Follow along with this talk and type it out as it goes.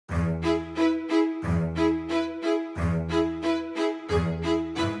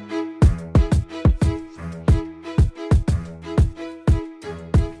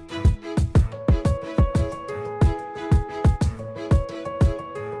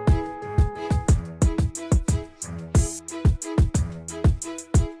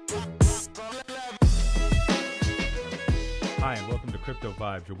Crypto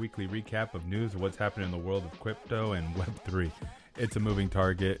Vibes, your weekly recap of news of what's happening in the world of crypto and Web3. It's a moving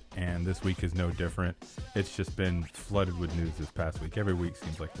target, and this week is no different. It's just been flooded with news this past week. Every week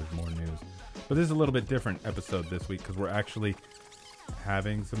seems like there's more news. But this is a little bit different episode this week because we're actually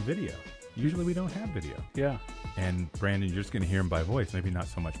having some video. Usually we don't have video. Yeah. And Brandon, you're just going to hear him by voice. Maybe not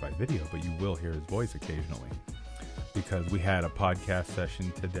so much by video, but you will hear his voice occasionally. Because we had a podcast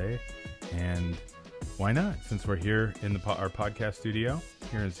session today, and why not? Since we're here in our podcast studio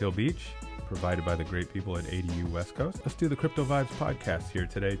here in Seal Beach, provided by the great people at ADU West Coast, let's do the Crypto Vibes podcast here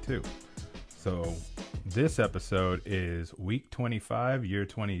today too. So this episode is week 25, year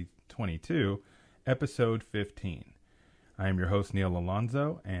 2022, episode 15. I am your host, Neil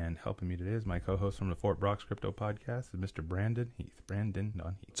Alonzo, and helping me today is my co-host from the Fort Brox Crypto Podcast, Mr. Brandon Heath. Brandon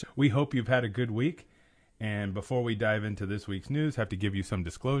non-Heath. We hope you've had a good week. And before we dive into this week's news, have to give you some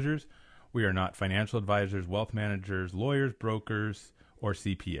disclosures. We are not financial advisors, wealth managers, lawyers, brokers, or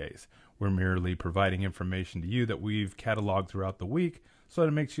CPAs. We're merely providing information to you that we've cataloged throughout the week so that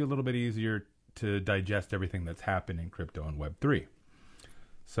it makes you a little bit easier to digest everything that's happened in crypto and Web3.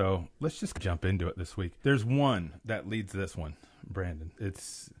 So let's just jump into it this week. There's one that leads this one, Brandon.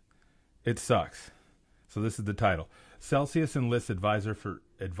 It sucks. So this is the title. Celsius enlists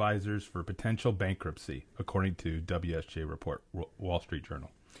advisors for potential bankruptcy, according to WSJ report, Wall Street Journal.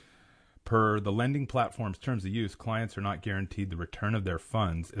 Per the lending platform's terms of use, clients are not guaranteed the return of their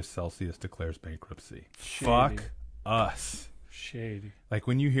funds if Celsius declares bankruptcy. Shady. Fuck us. Shady. Like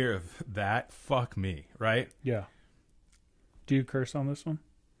when you hear of that, fuck me, right? Yeah. Do you curse on this one?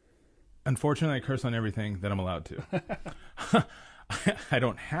 Unfortunately, I curse on everything that I'm allowed to. I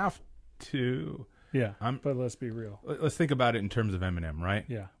don't have to. Yeah, but let's be real. Let's think about it in terms of Eminem, right?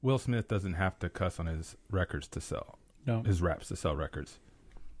 Yeah. Will Smith doesn't have to cuss on his records to sell. No. His raps to sell records.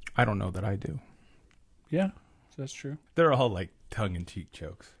 I don't know that I do. Yeah, that's true. They're all like tongue-in-cheek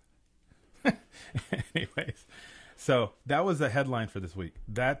jokes. Anyways, so that was the headline for this week.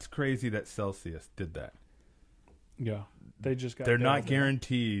 That's crazy that Celsius did that. Yeah, They're not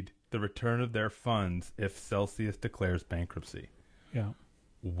guaranteed the return of their funds if Celsius declares bankruptcy. Yeah.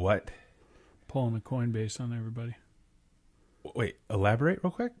 What? Pulling a Coinbase on everybody. Wait, elaborate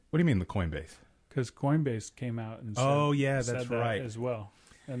real quick? What do you mean the Coinbase? Because Coinbase came out and said, oh, yeah, that's that right. as well.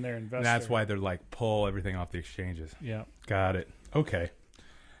 And they're investing. That's why they're like, pull everything off the exchanges. Yeah. Got it. Okay.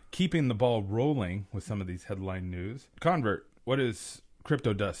 Keeping the ball rolling with some of these headline news. Convert, what is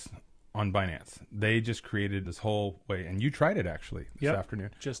crypto dust on Binance? They just created this whole way, and you tried it actually this afternoon,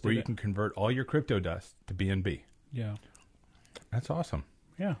 where you can convert all your crypto dust to BNB. Yeah. That's awesome.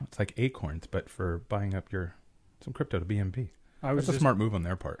 Yeah. It's like Acorns, but for buying up some crypto to BNB. That's a smart move on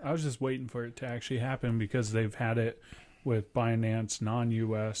their part. I was just waiting for it to actually happen because they've had it with Binance,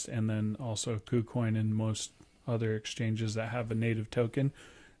 non-US, and then also KuCoin and most other exchanges that have a native token.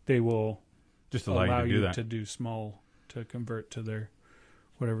 They will just allow you to do small to convert to their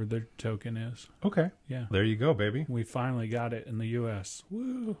whatever their token is. Okay. Yeah. There you go, baby. We finally got it in the US.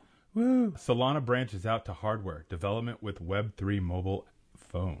 Woo. Woo. Solana branches out to hardware development with Web3 Mobile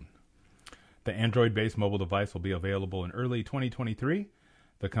Phone. The Android-based mobile device will be available in early 2023.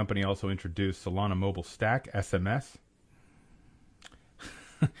 The company also introduced Solana Mobile Stack, SMS,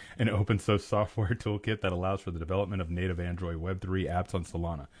 an open-source software toolkit that allows for the development of native Android Web3 apps on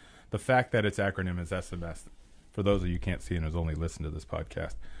Solana. The fact that its acronym is SMS, for those of you who can't see and who's only listened to this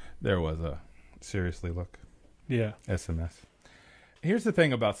podcast, there was a seriously look. Yeah. SMS. Here's the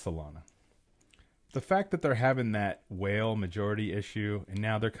thing about Solana. The fact that they're having that whale majority issue and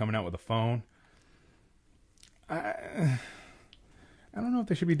now they're coming out with a phone, I don't know if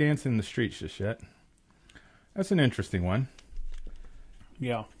they should be dancing in the streets just yet. That's an interesting one.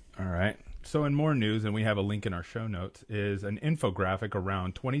 Yeah. All right. So in more news, and we have a link in our show notes, is an infographic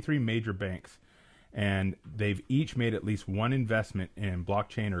around 23 major banks. And they've each made at least one investment in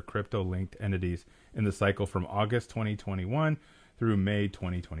blockchain or crypto-linked entities in the cycle from August 2021 through May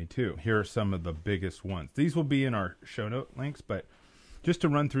 2022. Here are some of the biggest ones. These will be in our show note links, but just to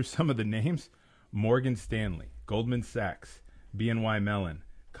run through some of the names: Morgan Stanley, Goldman Sachs, BNY Mellon,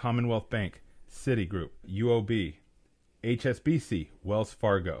 Commonwealth Bank, Citigroup, UOB, HSBC, Wells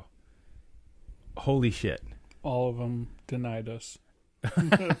Fargo. Holy shit. All of them denied us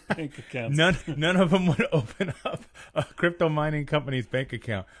bank accounts. None of them would open up a crypto mining company's bank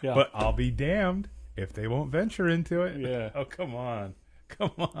account. Yeah. But I'll be damned if they won't venture into it. Yeah. Oh, come on.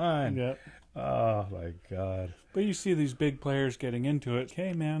 Come on. Yeah. Oh, my God. But you see these big players getting into it.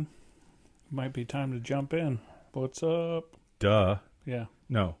 Hey, man, might be time to jump in. What's up? Duh. Yeah.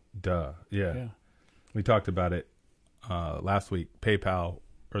 No, duh. Yeah. We talked about it last week, PayPal,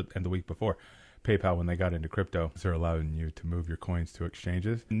 and the week before. PayPal when they got into crypto. They're allowing you to move your coins to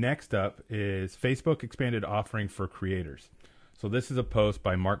exchanges. Next up is Facebook expanded offering for creators. So this is a post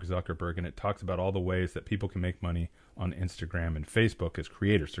by Mark Zuckerberg, and it talks about all the ways that people can make money on Instagram and Facebook as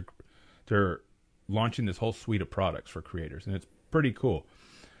creators. They're launching this whole suite of products for creators, and it's pretty cool.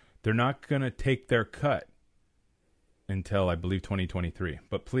 They're not going to take their cut until, I believe, 2023.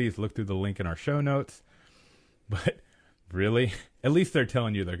 But please look through the link in our show notes. But really, at least they're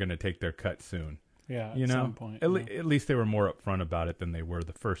telling you they're going to take their cut soon. Yeah, at some point. At least they were more upfront about it than they were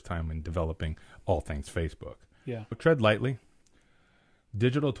the first time when developing all things Facebook. Yeah. But tread lightly.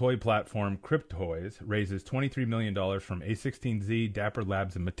 Digital toy platform Cryptoys raises $23 million from A16Z, Dapper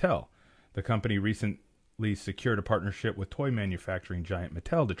Labs, and Mattel. The company recently secured a partnership with toy manufacturing giant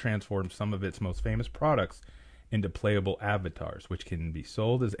Mattel to transform some of its most famous products into playable avatars, which can be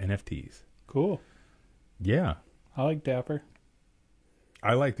sold as NFTs. Cool. Yeah. I like Dapper.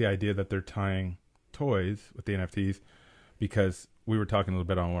 I like the idea that they're tying toys with the NFTs, because we were talking a little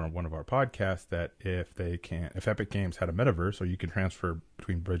bit on one of our podcasts that if Epic Games had a metaverse, or you can transfer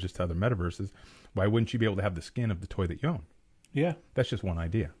between bridges to other metaverses, why wouldn't you be able to have the skin of the toy that you own? Yeah. That's just one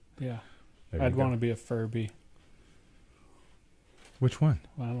idea. Yeah. I'd want to be a Furby. Which one?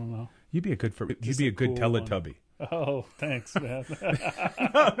 I don't know. You'd be a good You'd be a good cool Teletubby. One. Oh, thanks, man.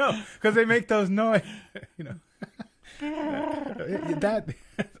 No, because they make those noise. You know, that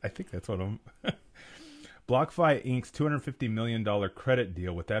I think that's what I'm. BlockFi Inks $250 million credit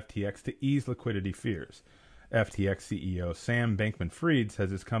deal with FTX to ease liquidity fears. FTX CEO Sam Bankman-Fried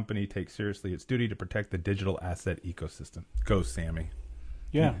says his company takes seriously its duty to protect the digital asset ecosystem. Go, Sammy.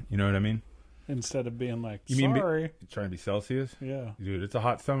 Yeah. You know what I mean? Instead of being like, sorry. Trying to be Celsius? Yeah. Dude, it's a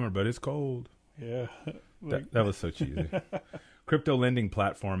hot summer, but it's cold. Yeah. That was so cheesy. Crypto lending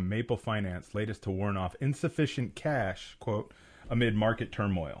platform Maple Finance latest to warn off insufficient cash, quote, amid market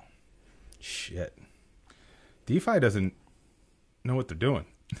turmoil. Shit. DeFi doesn't know what they're doing.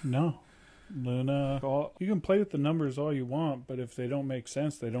 No. Luna, you can play with the numbers all you want, but if they don't make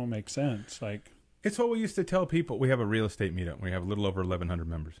sense, they don't make sense. Like, it's what we used to tell people. We have a real estate meetup. We have a little over 1,100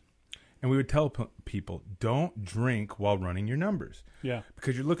 members. And we would tell people, don't drink while running your numbers. Yeah.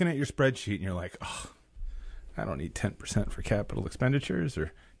 Because you're looking at your spreadsheet and you're like, oh, I don't need 10% for capital expenditures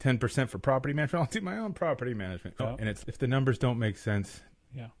or 10% for property management. I'll do my own property management. Yeah. And if the numbers don't make sense,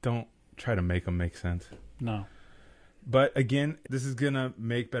 don't try to make them make sense. No. But again, this is going to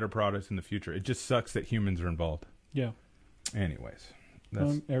make better products in the future. It just sucks that humans are involved. Yeah. Anyways.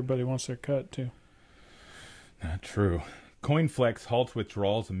 Everybody wants their cut, too. Not true. CoinFlex halts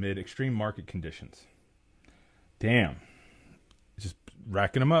withdrawals amid extreme market conditions. Damn. Just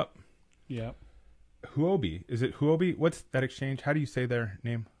racking them up. Yeah. Huobi. Is it Huobi? What's that exchange? How do you say their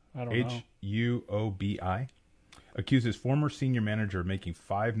name? I don't know. Huobi. Accuses former senior manager of making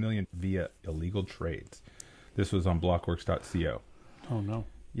 $5 million via illegal trades. This was on blockworks.co. Oh, no.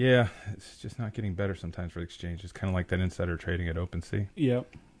 Yeah, it's just not getting better sometimes for the exchange. It's kind of like that insider trading at OpenSea.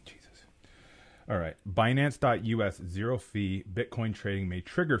 Yep. Jesus. All right. Binance.us zero fee Bitcoin trading may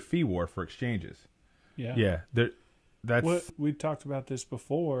trigger fee war for exchanges. Yeah. Yeah. That's we talked about this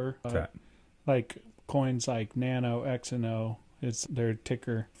before. That? Like coins like Nano, XNO, it's their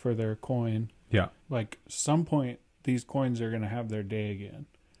ticker for their coin. Yeah. Like some point, these coins are going to have their day again.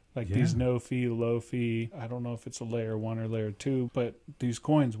 Like these no fee, low fee. I don't know if it's a layer 1 or layer 2, but these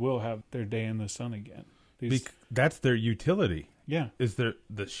coins will have their day in the sun again. That's their utility. Yeah. Is the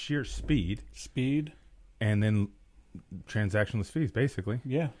sheer speed. And then transactionless fees, basically.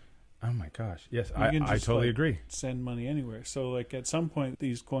 Yeah. Oh my gosh. Yes, I totally agree. Send money anywhere. So like at some point,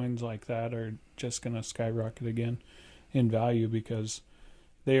 these coins like that are just going to skyrocket again in value because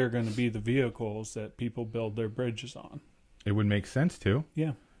they are going to be the vehicles that people build their bridges on. It would make sense to.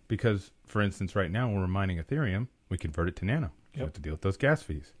 Yeah. Because, for instance, right now when we're mining Ethereum, we convert it to Nano. You have to deal with those gas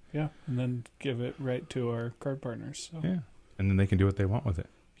fees. Yeah, and then give it right to our card partners. So. Yeah, and then they can do what they want with it.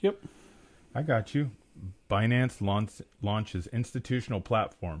 Yep. I got you. Binance launches institutional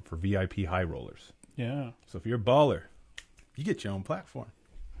platform for VIP high rollers. Yeah. So if you're a baller, you get your own platform.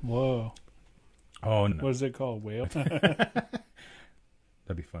 Whoa. Oh, no. What is it called? Whale? That'd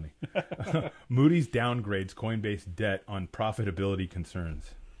be funny. Moody's downgrades Coinbase debt on profitability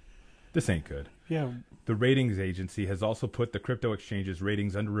concerns. This ain't good. Yeah. The ratings agency has also put the crypto exchange's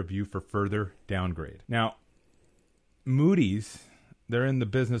ratings under review for further downgrade. Now, Moody's, they're in the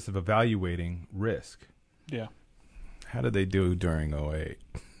business of evaluating risk. Yeah. How did they do during 08?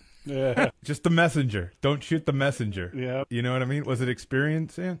 Yeah. Just the messenger. Don't shoot the messenger. Yeah. You know what I mean? Was it Experian?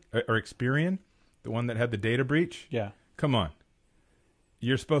 The one that had the data breach? Yeah. Come on.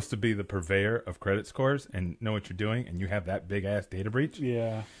 You're supposed to be the purveyor of credit scores and know what you're doing, and you have that big-ass data breach?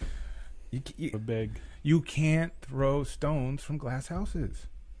 Yeah. big. You can't throw stones from glass houses.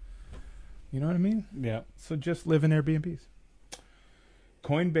 You know what I mean? Yeah. So just live in Airbnbs.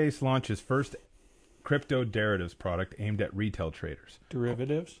 Coinbase launches first crypto derivatives product aimed at retail traders.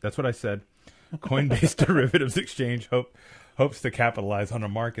 Derivatives? That's what I said. Coinbase Derivatives Exchange hopes to capitalize on a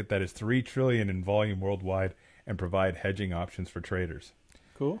market that is $3 trillion in volume worldwide and provide hedging options for traders.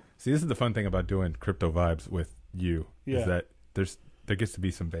 Cool. See, this is the fun thing about doing crypto vibes with you, is that there gets to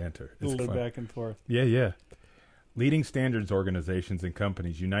be some banter. It's a little back and forth. Yeah, yeah. Leading standards organizations and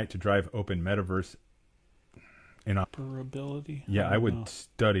companies unite to drive open metaverse interoperability. Yeah, I would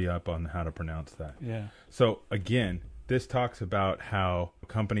study up on how to pronounce that. Yeah. So again, this talks about how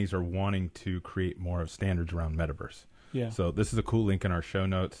companies are wanting to create more of standards around metaverse. Yeah. So this is a cool link in our show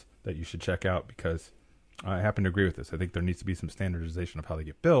notes that you should check out, because I happen to agree with this. I think there needs to be some standardization of how they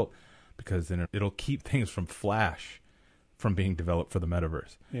get built, because then it'll keep things from Flash from being developed for the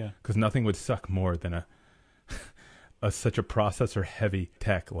metaverse. Yeah. Because nothing would suck more than such a processor heavy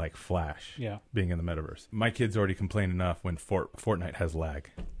tech like Flash being in the metaverse. My kids already complain enough when Fortnite has lag.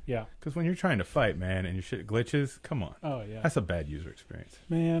 Yeah. Because when you're trying to fight, man, and your shit glitches, come on. Oh, yeah. That's a bad user experience.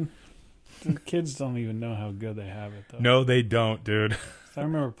 Man, the kids don't even know how good they have it, though. No, they don't, dude. I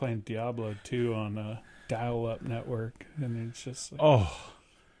remember playing Diablo 2 on a dial-up network, and it's just like...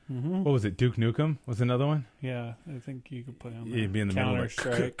 What was it? Duke Nukem was another one? Yeah, I think you could play on You'd be in the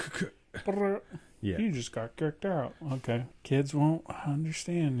Counter-Strike. Yeah. You just got kicked out. Okay. Kids won't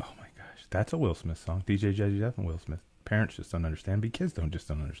understand. Oh, my gosh. That's a Will Smith song. DJ Jazzy Jeff and Will Smith. Parents just don't understand, but kids don't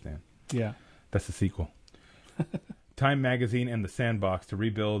understand. Yeah. That's the sequel. Time Magazine and The Sandbox to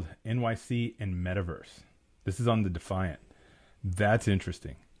rebuild NYC and Metaverse. This is on the Defiant. That's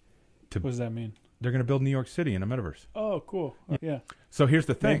interesting. What does that mean? They're going to build New York City in a metaverse. Oh, cool. Yeah. So here's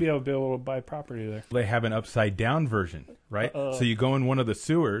the thing. Maybe I'll be able to buy property there. They have an upside down version, right? So you go in one of the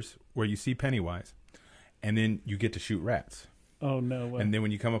sewers where you see Pennywise, and then you get to shoot rats. Oh, no way. And then when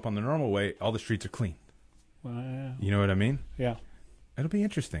you come up on the normal way, all the streets are clean. Wow. You know what I mean? Yeah. It'll be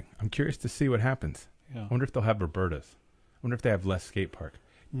interesting. I'm curious to see what happens. Yeah. I wonder if they'll have Roberta's. I wonder if they have less skate park.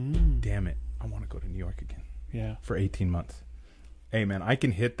 Damn it. I want to go to New York again. Yeah. For 18 months. Hey, man, I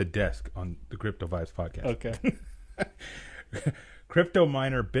can hit the desk on the Crypto Vibes podcast. Okay. Crypto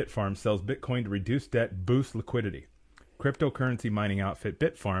miner Bitfarms sells Bitcoin to reduce debt, boost liquidity. Cryptocurrency mining outfit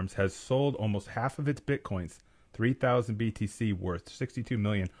Bitfarms has sold almost half of its Bitcoins, 3,000 BTC worth $62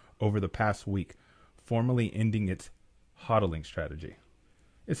 million over the past week, formally ending its hodling strategy.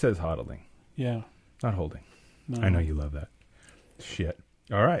 It says hodling. Yeah. Not holding. No. I know you love that. Shit.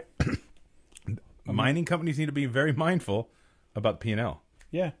 All right. Mining companies need to be very mindful about P&L.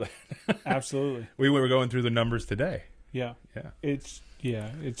 Yeah. Absolutely. We were going through the numbers today. Yeah. It's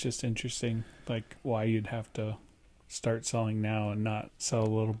just interesting, like why you'd have to start selling now and not sell a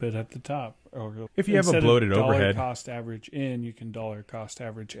little bit at the top. Or if you have a bloated overhead, dollar cost average in, you can dollar cost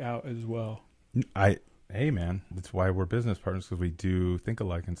average out as well. Hey man, that's why we're business partners, because we do think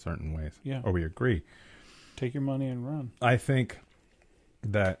alike in certain ways. Yeah. Or we agree. Take your money and run. I think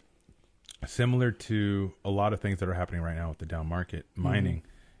that similar to a lot of things that are happening right now with the down market, mining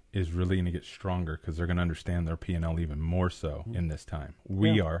is really going to get stronger, because they're going to understand their P&L even more so in this time.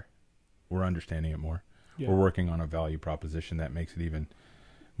 We're understanding it more. Yeah. We're working on a value proposition that makes it even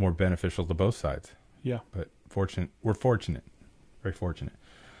more beneficial to both sides. Yeah. But we're fortunate, very fortunate.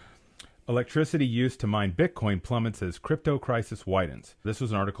 Electricity used to mine Bitcoin plummets as crypto crisis widens. This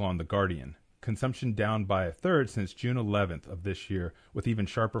was an article on The Guardian. Consumption down by a third since June 11th of this year, with even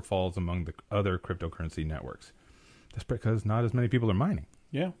sharper falls among the other cryptocurrency networks. That's because not as many people are mining.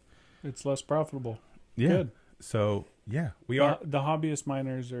 Yeah. It's less profitable. Yeah. Good. So, we are. The hobbyist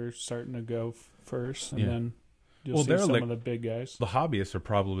miners are starting to go first, and then you'll see some of the big guys. The hobbyists are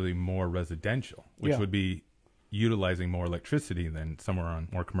probably more residential, which would be utilizing more electricity than somewhere on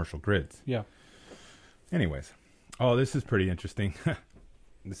more commercial grids. Yeah. Anyways. Oh, this is pretty interesting.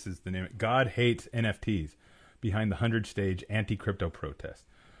 This is the name. God hates NFTs behind the 100-stage anti-crypto protest.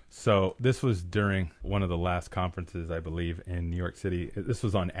 So this was during one of the last conferences, I believe, in New York City. This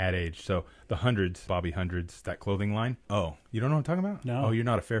was on Ad Age. So the Hundreds, Bobby Hundreds, that clothing line. Oh, you don't know what I'm talking about? No. Oh, you're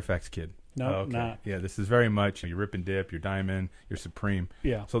not a Fairfax kid. No, not. Yeah, this is very much your Rip and Dip, your Diamond, your Supreme.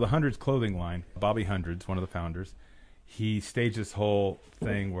 Yeah. So the Hundreds clothing line, Bobby Hundreds, one of the founders, he staged this whole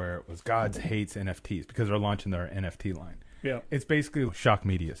thing where it was God hates NFTs because they're launching their NFT line. Yeah. It's basically shock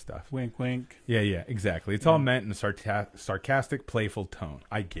media stuff. Wink, wink. Yeah, exactly. It's all meant in a sarcastic, playful tone.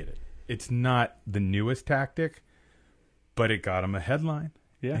 I get it. It's not the newest tactic, but it got him a headline.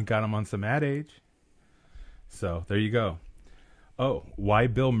 Yeah. And got him on some Ad Age. So there you go. Oh, why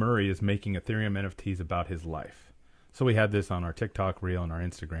Bill Murray is making Ethereum NFTs about his life. So we had this on our TikTok reel and our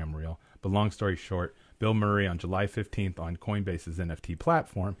Instagram reel. But long story short, Bill Murray on July 15th on Coinbase's NFT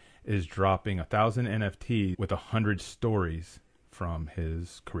platform is dropping 1,000 NFT with 100 stories from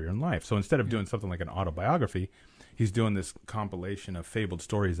his career in life. So instead of doing something like an autobiography, he's doing this compilation of fabled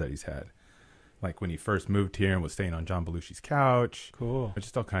stories that he's had. Like when he first moved here and was staying on John Belushi's couch. Cool.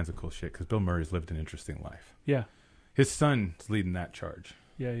 Just all kinds of cool shit because Bill Murray's lived an interesting life. Yeah. His son's leading that charge.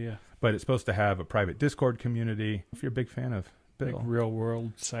 Yeah. But it's supposed to have a private Discord community. If you're a big fan of Bill. Like real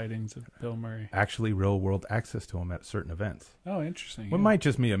world sightings of Bill Murray. Actually, real world access to him at certain events. Oh, interesting. Well, it might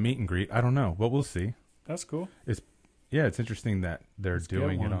just be a meet and greet. I don't know, but we'll see. That's cool. It's interesting that they're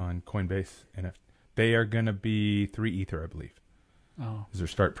doing it on Coinbase. And they are going to be 3 Ether, I believe. Oh. Is their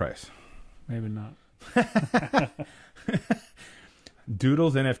start price. Maybe not.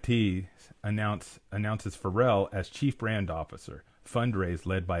 Doodles NFTs announces Pharrell as chief brand officer. Fundraise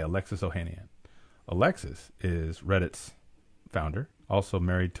led by Alexis Ohanian. Alexis is Reddit's founder, also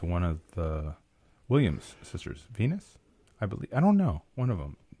married to one of the Williams sisters, Venus, I believe. I don't know, one of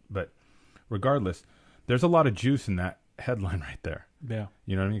them. But regardless, there's a lot of juice in that headline right there. Yeah.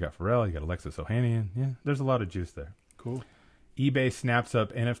 You know what I mean? You got Pharrell, you got Alexis Ohanian. Yeah, there's a lot of juice there. Cool. eBay snaps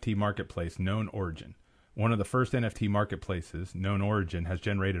up NFT marketplace Known Origin. One of the first NFT marketplaces, Known Origin, has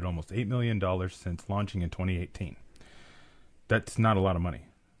generated almost $8 million since launching in 2018. That's not a lot of money.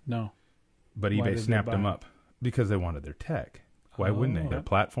 No. But eBay snapped them up because they wanted their tech. Why wouldn't they? Their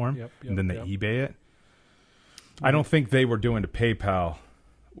platform. Yep, and then they eBay it. I don't think they were doing to PayPal.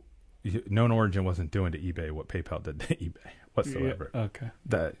 Known Origin wasn't doing to eBay what PayPal did to eBay whatsoever. Yeah, okay.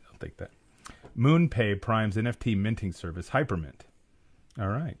 I don't think that. MoonPay primes NFT minting service Hypermint. All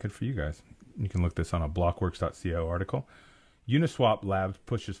right, good for you guys. You can look this on a blockworks.co article. Uniswap Labs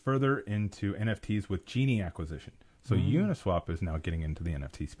pushes further into NFTs with Genie acquisition. So Uniswap is now getting into the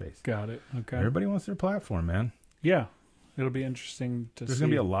NFT space. Got it. Okay. Everybody wants their platform, man. Yeah. It'll be interesting to see. There's going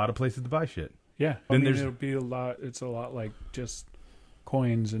to be a lot of places to buy shit. Yeah. Then it'll be a lot. It's a lot like just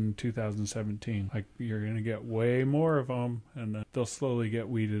coins in 2017. Like you're going to get way more of them and they'll slowly get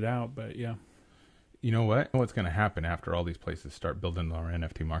weeded out. But yeah. You know what? What's going to happen after all these places start building our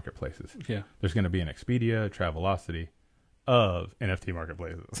NFT marketplaces? Yeah. There's going to be an Expedia, Travelocity of NFT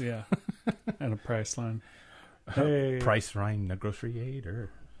marketplaces. Yeah. And a price line. Hey. Price line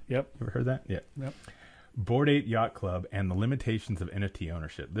negotiator. Yep. You ever heard that? Yeah. Yep. Bored Ape Yacht Club and the limitations of NFT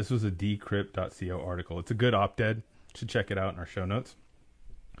ownership. This was a decrypt.co article. It's a good op-ed. Should check it out in our show notes.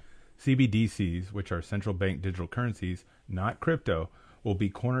 CBDCs, which are central bank digital currencies, not crypto, will be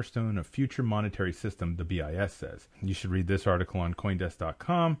cornerstone of future monetary system, the BIS says. You should read this article on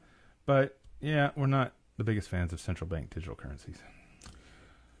Coindesk.com. But yeah, we're not the biggest fans of central bank digital currencies.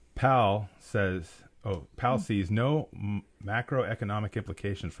 Powell sees no macroeconomic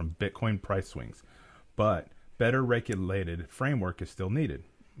implications from Bitcoin price swings, but better regulated framework is still needed.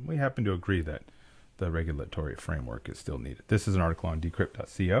 We happen to agree that the regulatory framework is still needed. This is an article on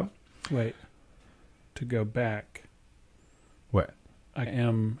decrypt.co. Wait, to go back. What? I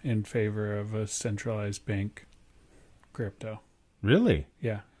am in favor of a centralized bank crypto. Really?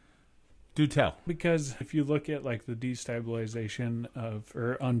 Yeah. Do tell. Because if you look at like the destabilization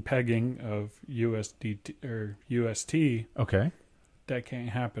or unpegging of USDT or UST, okay, that can't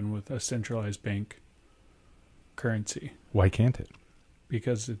happen with a centralized bank currency. Why can't it?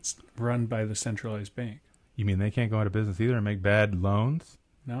 Because it's run by the centralized bank. You mean they can't go out of business either and make bad loans?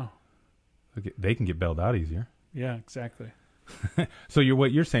 No. They can get bailed out easier. Yeah, exactly. So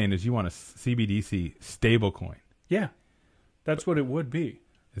what you're saying is you want a CBDC stablecoin. Yeah. That's what it would be.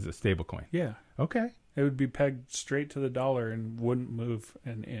 Is a stablecoin. Yeah. Okay. It would be pegged straight to the dollar and wouldn't move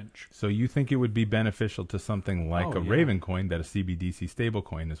an inch. So you think it would be beneficial to something like Raven coin that a CBDC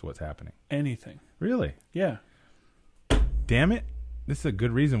stablecoin is what's happening? Anything. Really? Yeah. Damn it. This is a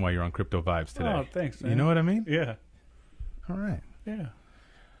good reason why you're on Crypto Vibes today. Oh, thanks, man. You know what I mean? Yeah. All right. Yeah.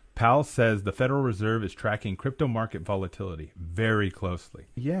 Powell says the Federal Reserve is tracking crypto market volatility very closely.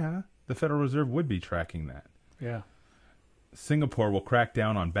 Yeah, the Federal Reserve would be tracking that. Yeah. Singapore will crack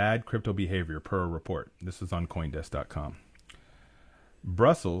down on bad crypto behavior per a report. This is on Coindesk.com.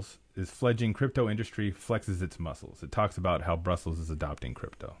 Brussels is fledgling crypto industry flexes its muscles. It talks about how Brussels is adopting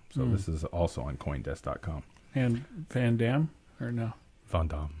crypto. So this is also on Coindesk.com. And Van Damme? Or no? Van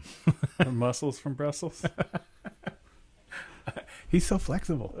Damme. The muscles from Brussels? He's so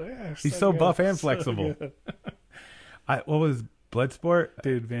flexible. Yeah, He's so buff and so flexible. What was Bloodsport?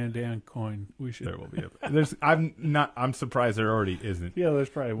 Dude, Van Damme coin. We should. There will be. I'm surprised there already isn't. Yeah, there's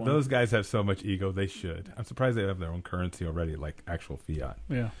probably one. Those guys have so much ego. They should. I'm surprised they have their own currency already, like actual fiat.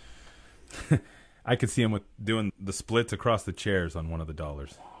 Yeah. I could see him doing the splits across the chairs on one of the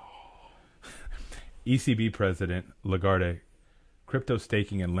dollars. ECB President Lagarde, crypto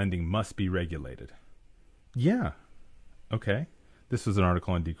staking and lending must be regulated. Yeah. Okay. This was an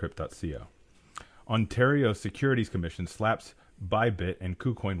article on decrypt.co. Ontario Securities Commission slaps Bybit and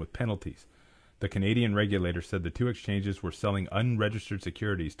KuCoin with penalties. The Canadian regulator said the two exchanges were selling unregistered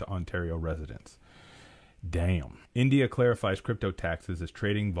securities to Ontario residents. Damn. India clarifies crypto taxes as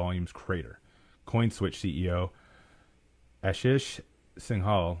trading volumes crater. CoinSwitch CEO Ashish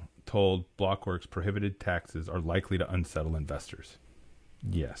Singhal told Blockworks prohibited taxes are likely to unsettle investors.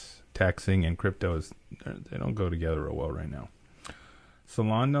 Yes, taxing and crypto, they don't go together real well right now.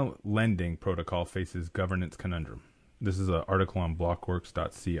 Solana lending protocol faces governance conundrum. This is an article on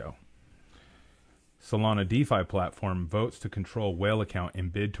blockworks.co. Solana DeFi platform votes to control whale account in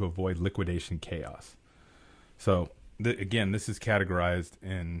bid to avoid liquidation chaos. So, again, this is categorized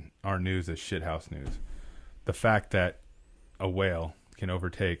in our news as shithouse news. The fact that a whale can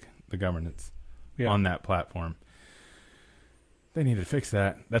overtake the governance on that platform, they need to fix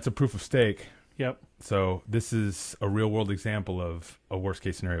that. That's a proof of stake. Yep. So this is a real world example of a worst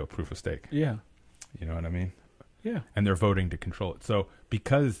case scenario proof of stake. Yeah. You know what I mean? Yeah. And they're voting to control it. So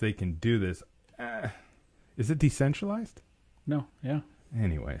because they can do this, is it decentralized? No. Yeah.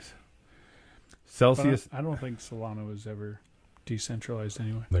 Anyways. Celsius. I don't think Solana was ever decentralized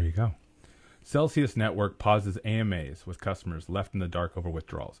anyway. There you go. Celsius Network pauses AMAs with customers left in the dark over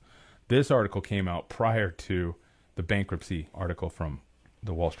withdrawals. This article came out prior to the bankruptcy article from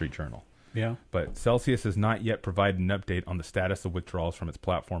the Wall Street Journal. Yeah. But Celsius has not yet provided an update on the status of withdrawals from its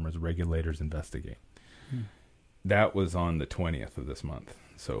platform as regulators investigate. That was on the 20th of this month.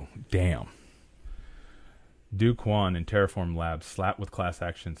 So, damn. Do Kwon and Terraform Labs slapped with class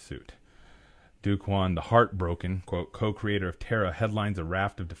action suit. Do Kwon, the heartbroken, quote, co-creator of Terra, headlines a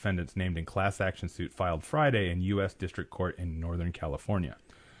raft of defendants named in class action suit filed Friday in U.S. District Court in Northern California.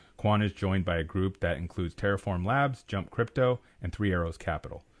 Kwon is joined by a group that includes Terraform Labs, Jump Crypto, and Three Arrows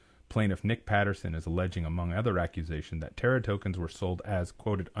Capital. Plaintiff Nick Patterson is alleging, among other accusations, that Terra tokens were sold as,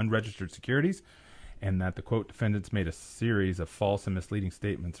 quoted, unregistered securities, and that the, quote, defendants made a series of false and misleading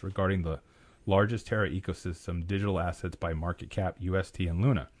statements regarding the largest Terra ecosystem digital assets by market cap, UST and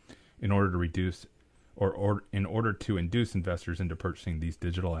Luna, in order to reduce or in order to induce investors into purchasing these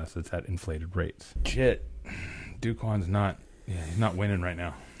digital assets at inflated rates. Shit. Duquan's he's not winning right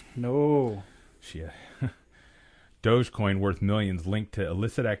now. No. Shit. Dogecoin worth millions linked to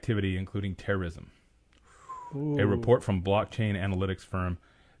illicit activity, including terrorism. Ooh. A report from blockchain analytics firm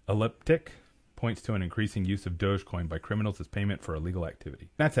Elliptic points to an increasing use of Dogecoin by criminals as payment for illegal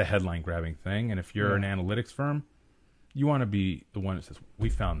activity. That's a headline-grabbing thing, and if you're an analytics firm, you want to be the one that says, we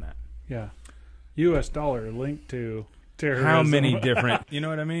found that. Yeah. U.S. dollar linked to terrorism. How many different, you know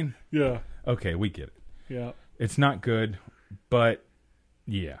what I mean? Yeah. Okay, we get it. Yeah. It's not good, but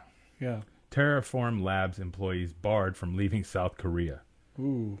yeah. Yeah. Terraform Labs employees barred from leaving South Korea.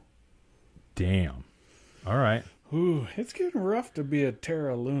 Ooh. Damn. All right. Ooh, it's getting rough to be a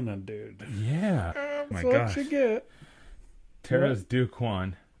Terra Luna dude. Yeah. That's what you get. Terra's Do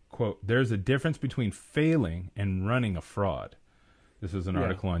Kwon, quote, there's a difference between failing and running a fraud. This is an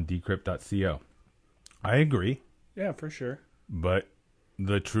article on decrypt.co. I agree. Yeah, for sure. But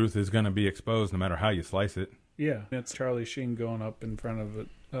the truth is going to be exposed no matter how you slice it. Yeah. It's Charlie Sheen going up in front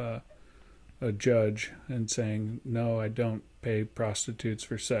of a judge and saying, no, I don't pay prostitutes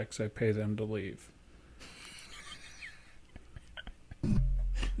for sex. I pay them to leave.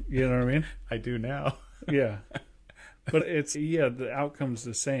 You know what I mean? I do now. Yeah. But the outcome's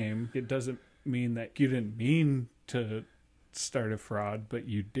the same. It doesn't mean that you didn't mean to start a fraud, but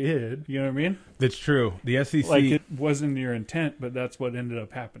you did. You know what I mean? That's true. The SEC... Like, it wasn't your intent, but that's what ended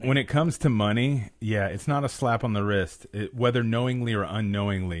up happening. When it comes to money, it's not a slap on the wrist. Whether knowingly or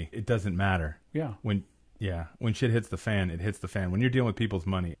unknowingly, it doesn't matter. Yeah. When shit hits the fan, it hits the fan. When you're dealing with people's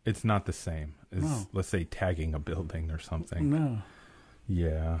money, it's not the same as, let's say, tagging a building or something. No.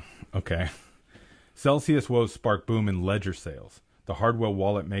 Yeah. Okay. Celsius woes spark boom in ledger sales. The hardware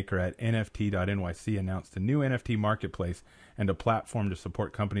wallet maker at NFT.NYC announced a new NFT marketplace and a platform to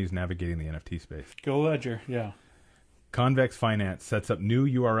support companies navigating the NFT space. Go Ledger, yeah. Convex Finance sets up new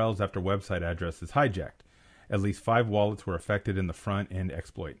URLs after website address is hijacked. At least 5 wallets were affected in the front-end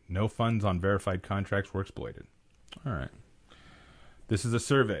exploit. No funds on verified contracts were exploited. All right. This is a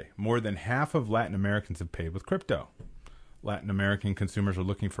survey. More than half of Latin Americans have paid with crypto. Latin American consumers are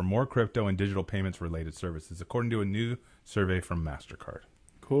looking for more crypto and digital payments-related services, according to a new survey from MasterCard.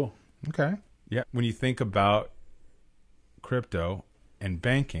 Cool. Okay. Yeah. When you think about crypto and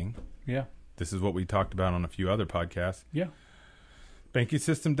banking, this is what we talked about on a few other podcasts. Yeah. Banking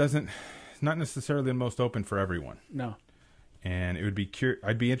system it's not necessarily the most open for everyone. No. And it would be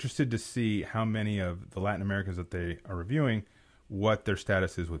I'd be interested to see how many of the Latin Americans that they are reviewing, what their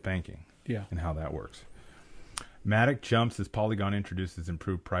status is with banking. Yeah. And how that works. Matic jumps as Polygon introduces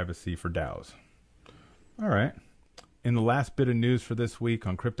improved privacy for DAOs. All right. In the last bit of news for this week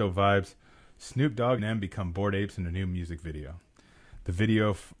on Crypto Vibes, Snoop Dogg and M become Bored Apes in a new music video. The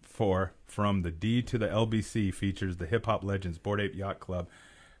video From the D to the LBC features the hip-hop legends Bored Ape Yacht Club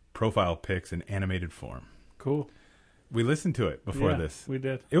profile pics in animated form. Cool. We listened to it before this. We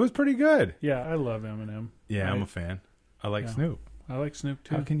did. It was pretty good. Yeah, I love Eminem. Yeah, I'm a fan. I like Snoop. I like Snoop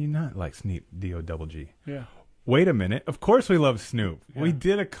too. How can you not like Snoop, D-O-double-G? Yeah. Wait a minute. Of course we love Snoop. Yeah. We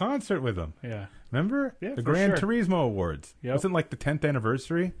did a concert with him. Yeah. Remember? Yeah, the for Gran sure. Turismo Awards. Yep. Wasn't like the 10th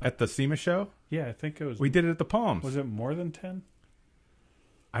anniversary at the SEMA show? Yeah, I think it was. We did it at the Palms. Was it more than 10?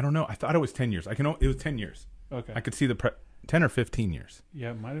 I don't know. I thought it was 10 years. It was 10 years. Okay. I could see 10 or 15 years.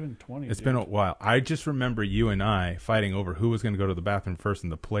 Yeah, it might have been 20. It's been a while. I just remember you and I fighting over who was going to go to the bathroom first in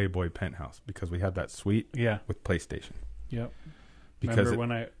the Playboy penthouse because we had that suite with PlayStation. Yep. Because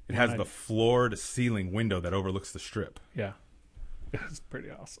remember it has the floor to ceiling window that overlooks the strip. Yeah. It's pretty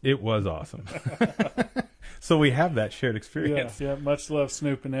awesome. It was awesome. So we have that shared experience. Yeah. Much love,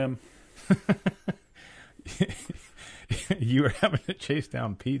 Snoop and M. You were having to chase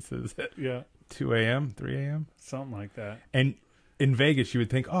down pizzas at 2 a.m., 3 a.m.? Something like that. And in Vegas, you would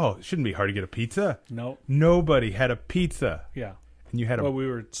think, oh, it shouldn't be hard to get a pizza. Nope. Nobody had a pizza. Yeah. And you had Well, we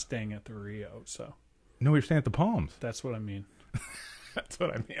were staying at the Rio, so. No, we were staying at the Palms. That's what I mean. That's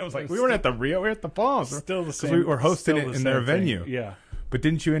what I mean. I was like, we weren't at the Rio, we were at the Palms. Still the same. Because we were hosting it in their venue. Yeah. But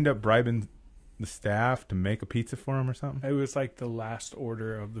didn't you end up bribing the staff to make a pizza for them or something? It was like the last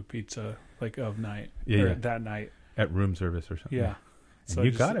order of the pizza, like of night. Yeah. That night. At room service or something. Yeah. And so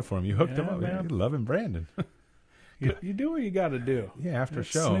you got it for him. You hooked him up. Man. You love him, Brandon. You do what you got to do. Yeah, after It's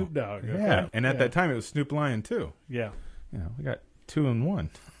show. Snoop Dogg. Okay? Yeah. And at that time, it was Snoop Lion, too. Yeah. We got 2 in 1.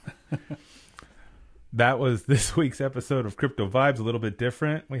 That was this week's episode of Crypto Vibes, a little bit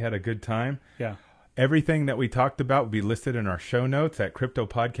different. We had a good time. Yeah. Everything that we talked about will be listed in our show notes at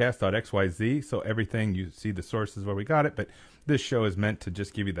cryptopodcast.xyz. So everything, you see the sources where we got it. But this show is meant to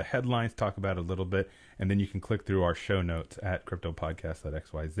just give you the headlines, talk about it a little bit, and then you can click through our show notes at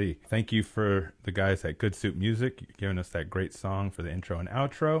cryptopodcast.xyz. Thank you for the guys at Good Soup Music, giving us that great song for the intro and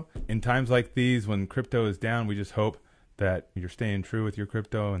outro. In times like these, when crypto is down, we just hope that you're staying true with your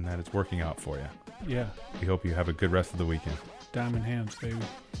crypto and that it's working out for you. Yeah. We hope you have a good rest of the weekend. Diamond hands, baby.